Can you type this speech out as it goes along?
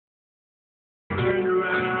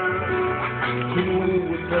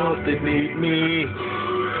they need me.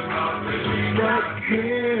 Not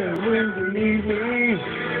here when they need me.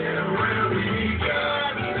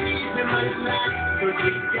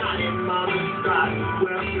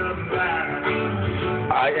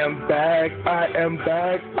 I am back, I am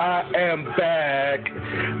back, I am back.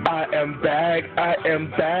 I am back, I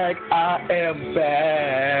am back, I am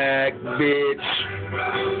back, bitch.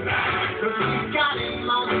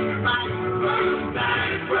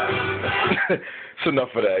 It's enough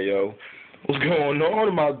of that, yo. What's going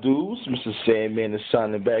on, my dudes? Mr. Sandman is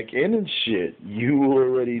signing back in and shit. You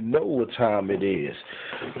already know what time it is.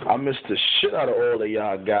 I missed the shit out of all of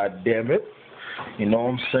y'all, goddammit. You know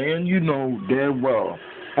what I'm saying? You know damn well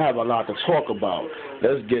I have a lot to talk about.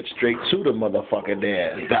 Let's get straight to the motherfucker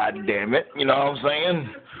there. Goddammit. You know what I'm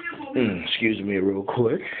saying? Excuse me real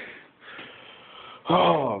quick.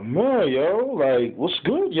 Oh, man, yo. Like, what's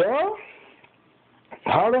good, y'all?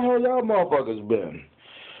 How the hell y'all motherfuckers been?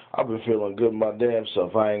 I've been feeling good my damn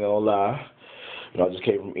self, I ain't gonna lie. You know, I just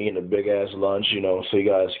came from eating a big-ass lunch, you know, so you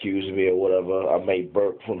gotta excuse me or whatever. I may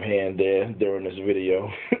burp from here and there during this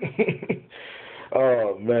video.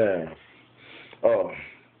 Oh, man. Oh,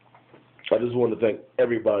 I just want to thank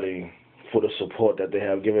everybody for the support that they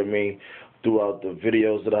have given me throughout the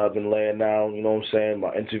videos that I've been laying down, you know what I'm saying?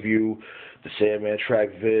 My interview, the Sandman track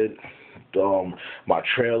vid, my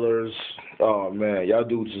trailers. Oh, man, y'all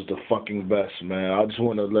dudes is the fucking best, man. I just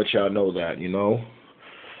want to let y'all know that, you know?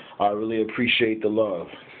 I really appreciate the love.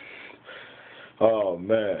 Oh,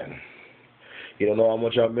 man. You don't know how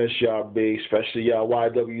much I miss y'all, B, especially y'all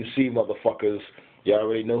YWC motherfuckers. Y'all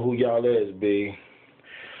already know who y'all is, B.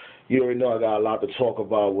 You already know I got a lot to talk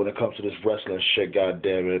about when it comes to this wrestling shit,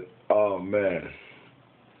 goddammit. Oh, man.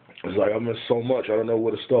 It's like I miss so much, I don't know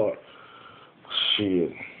where to start.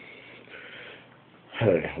 Shit.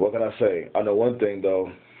 Hey, what can I say? I know one thing,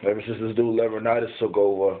 though. Ever since this dude Laurinaitis took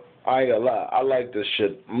over, I ain't gonna lie, I like this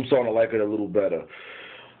shit. I'm starting to like it a little better.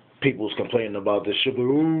 People's complaining about this shit,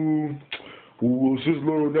 like, since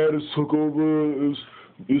Laurinaitis took over,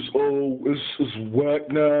 it's whack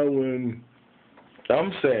now, and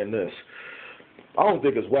I'm saying this. I don't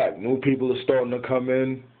think it's whack. New people are starting to come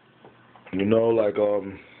in, you know, like,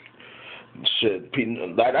 shit,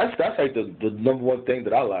 like that's like the number one thing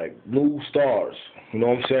that I like. New stars. You know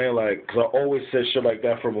what I'm saying? Like, 'cause I always said shit like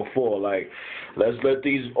that from before. Like, let's let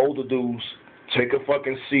these older dudes take a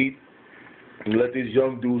fucking seat and let these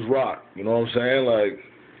young dudes rock. You know what I'm saying? Like,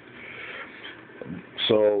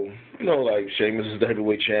 so, you know, like, Sheamus is the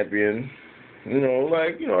heavyweight champion. You know,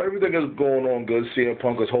 like, you know, everything is going on good. CM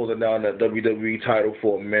Punk is holding down that WWE title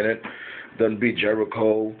for a minute. Doesn't beat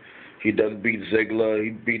Jericho. He doesn't beat Ziggler.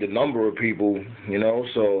 He beat a number of people, you know.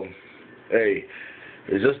 So, hey,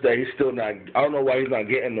 it's just that he's still not. I don't know why he's not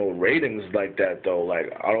getting no ratings like that, though.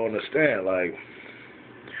 Like, I don't understand. Like,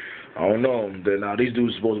 I don't know. Then now these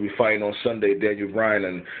dudes are supposed to be fighting on Sunday, Daniel Bryan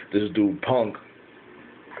and this dude Punk.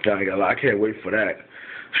 I can't wait for that.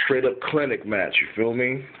 Straight up clinic match, you feel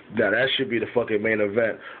me? Now that should be the fucking main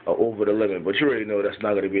event of Over the Limit, but you already know that's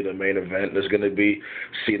not going to be the main event. There's going to be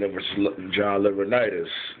Cena versus John Laurinaitis.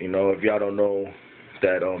 You know, if y'all don't know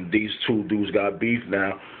that these two dudes got beef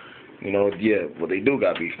now, you know, yeah, well they do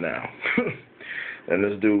got beef now. And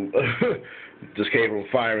this dude just came from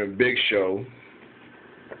firing Big Show.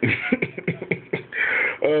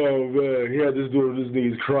 Oh man, he had this dude on his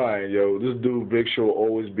knees crying, yo. This dude Big Show will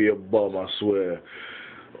always be a bum, I swear.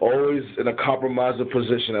 Always in a compromising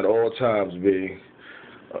position at all times, B.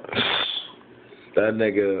 That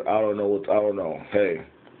nigga, I don't know. Hey,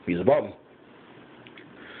 he's a bum.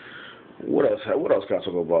 What else can I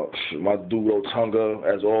talk about? My dude Otunga,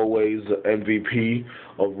 as always, the MVP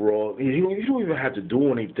of Raw. You don't even have to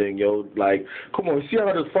do anything, yo. Like, come on, you see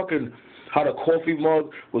how the coffee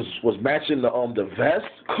mug was matching the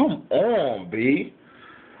vest? Come on, B.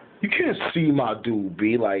 You can't see my dude,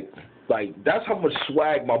 B. Like, that's how much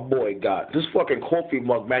swag my boy got. This fucking coffee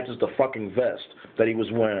mug matches the fucking vest that he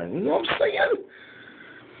was wearing. You know what I'm saying?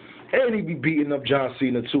 And he be beating up John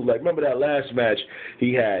Cena, too. Like, remember that last match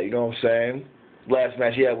he had, you know what I'm saying? Last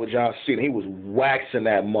match he had with John Cena, he was waxing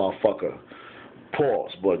that motherfucker.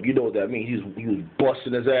 Pause. But you know what that means. He was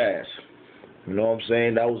busting his ass. You know what I'm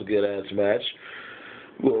saying? That was a good-ass match.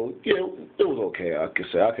 Well, yeah, it was okay, I can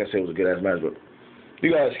say it was a good-ass match, but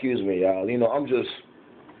you gotta excuse me, y'all. You know,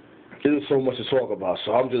 there's so much to talk about,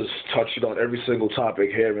 so I'm just touching on every single topic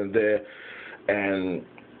here and there, and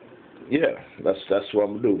yeah, that's what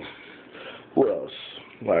I'm gonna do. What else?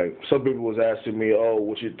 Like, some people was asking me,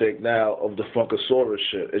 what you think now of the Funkasaurus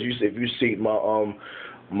shit? If you seen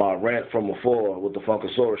my rant from before with the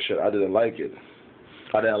Funkasaurus shit, I didn't like it.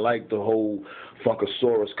 I didn't like the whole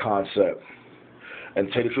Funkasaurus concept. And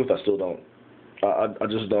to tell you the truth, I still don't. I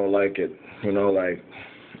just don't like it. You know, like,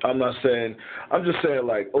 I'm just saying,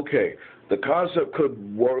 like, okay, the concept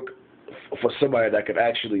could work for somebody that could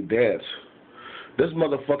actually dance. This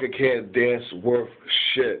motherfucker can't dance worth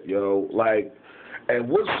shit, yo. Like, and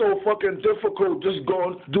what's so fucking difficult just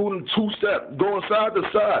doing two-step, going side to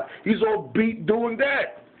side? He's on beat doing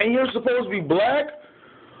that. And you're supposed to be black?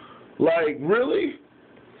 Like, really?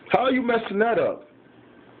 How are you messing that up?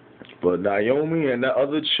 But Naomi and that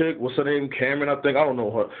other chick, what's her name? Cameron, I think. I don't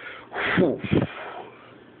know her. Whew.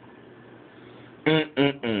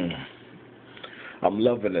 I'm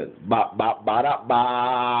loving it. Ba ba ba da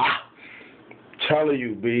ba. Telling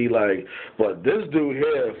you, B, like, but this dude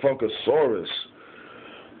here, Funkasaurus.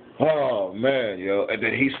 Oh man, yo, and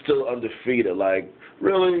then he's still undefeated. Like,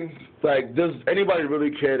 really? Like, does anybody really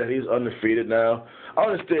care that he's undefeated now? I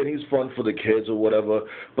understand he's fun for the kids or whatever,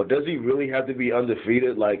 but does he really have to be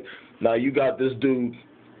undefeated? Like, now you got this dude,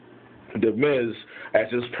 The Miz, as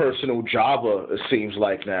his personal jobber, it seems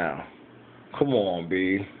like now. Come on,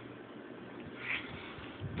 B.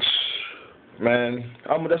 Man,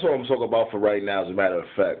 that's what I'm talking about for right now, as a matter of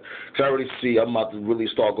fact. Because I already see I'm about to really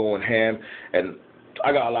start going ham, and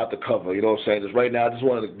I got a lot to cover, you know what I'm saying? Just right now, I just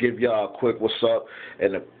wanted to give y'all a quick what's up,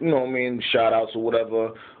 and, you know what I mean, shout-outs or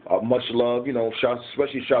whatever. Much love, you know,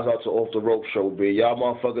 especially shouts-out to Off the Rope Show, B. Y'all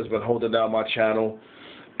motherfuckers been holding down my channel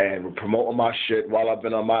and promoting my shit while I've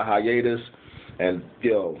been on my hiatus. And,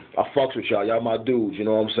 yo, I fucks with y'all. Y'all my dudes, you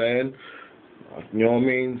know what I'm saying? You know what I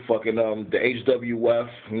mean? Fucking the HWF,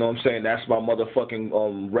 you know what I'm saying? That's my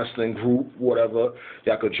motherfucking wrestling group, whatever.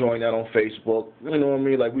 Y'all could join that on Facebook. You know what I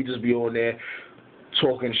mean? Like, we just be on there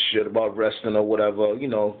talking shit about wrestling or whatever, you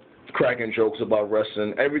know, cracking jokes about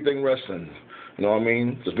wrestling, everything wrestling. You know what I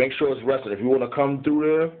mean? Just make sure it's wrestling. If you want to come through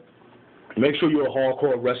there, make sure you're a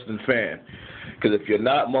hardcore wrestling fan. Because if you're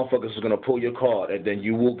not, motherfuckers are going to pull your card, and then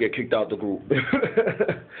you will get kicked out the group.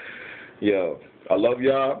 Yo, I love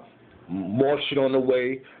y'all. More shit on the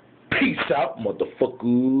way. Peace out, motherfucker.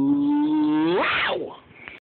 Wow.